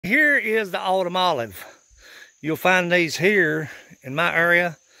here is the autumn olive. You'll find these here in my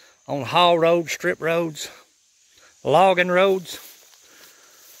area on haul roads, strip roads, logging roads.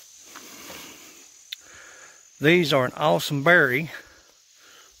 These are an awesome berry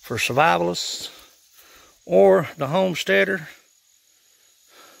for survivalists or the homesteader.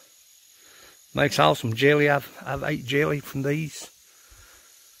 Makes awesome jelly. I've ate jelly from these,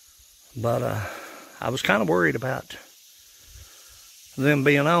 but I was kind of worried about them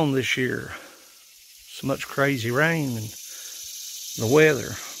being on this year. So much crazy rain and the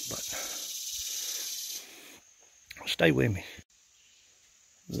weather, but stay with me.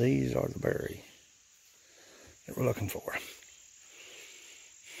 These are the berry that we're looking for.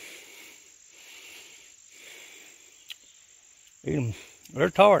 Eat them. They're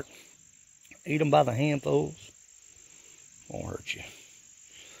tart. Eat them by the handfuls. Won't hurt you.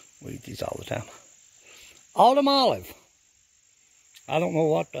 We eat these all the time. Autumn olive. I don't know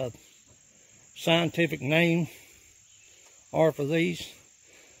what the scientific name are for these,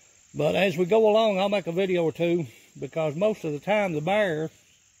 but as we go along, I'll make a video or two, because most of the time the bear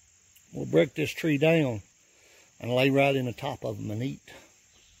will break this tree down and lay right in the top of them and eat.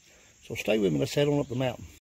 So stay with me. Let's head on up the mountain.